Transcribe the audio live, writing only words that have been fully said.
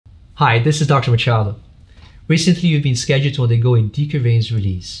Hi, this is Dr. Machado. Recently, you've been scheduled to undergo a Dequervain's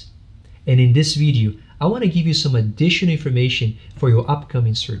release. And in this video, I want to give you some additional information for your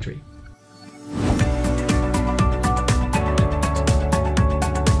upcoming surgery.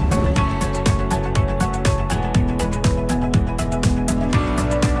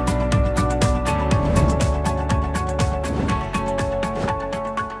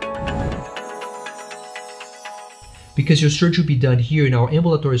 Because your surgery will be done here in our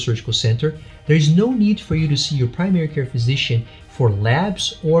ambulatory surgical center, there is no need for you to see your primary care physician for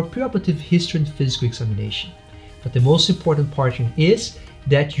labs or preoperative history and physical examination. But the most important part is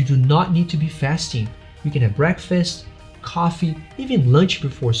that you do not need to be fasting. You can have breakfast, coffee, even lunch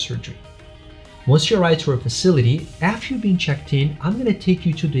before surgery. Once you arrive to our facility, after you've been checked in, I'm going to take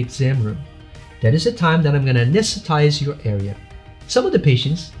you to the exam room. That is the time that I'm going to anesthetize your area. Some of the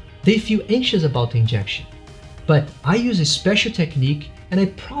patients, they feel anxious about the injection. But I use a special technique and I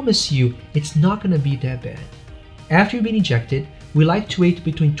promise you it's not going to be that bad. After you've been injected, we like to wait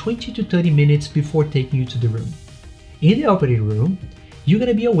between 20 to 30 minutes before taking you to the room. In the operating room, you're going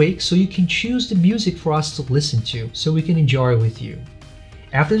to be awake so you can choose the music for us to listen to so we can enjoy it with you.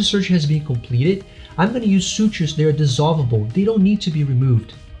 After the surgery has been completed, I'm going to use sutures that are dissolvable. They don't need to be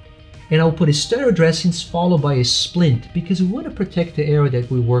removed. And I'll put a sterile dressings followed by a splint because we want to protect the area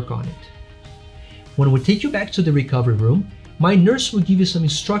that we work on it. When we take you back to the recovery room, my nurse will give you some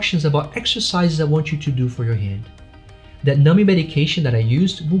instructions about exercises I want you to do for your hand. That numbing medication that I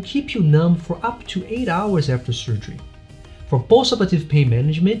used will keep you numb for up to 8 hours after surgery. For postoperative pain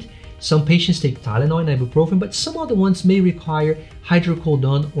management, some patients take Tylenol and ibuprofen, but some other ones may require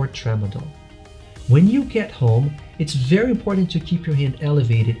hydrocodone or tramadol. When you get home, it's very important to keep your hand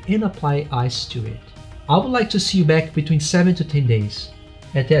elevated and apply ice to it. I would like to see you back between 7 to 10 days.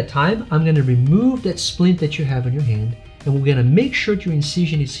 At that time, I'm going to remove that splint that you have on your hand and we're going to make sure your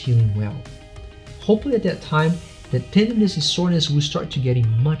incision is healing well. Hopefully at that time, that tenderness and soreness will start to getting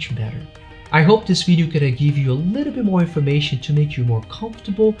much better. I hope this video could give you a little bit more information to make you more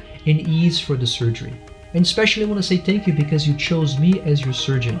comfortable and ease for the surgery. And especially I want to say thank you because you chose me as your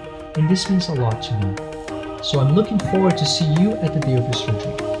surgeon and this means a lot to me. So I'm looking forward to see you at the day of your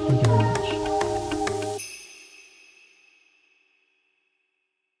surgery. Thank you very much.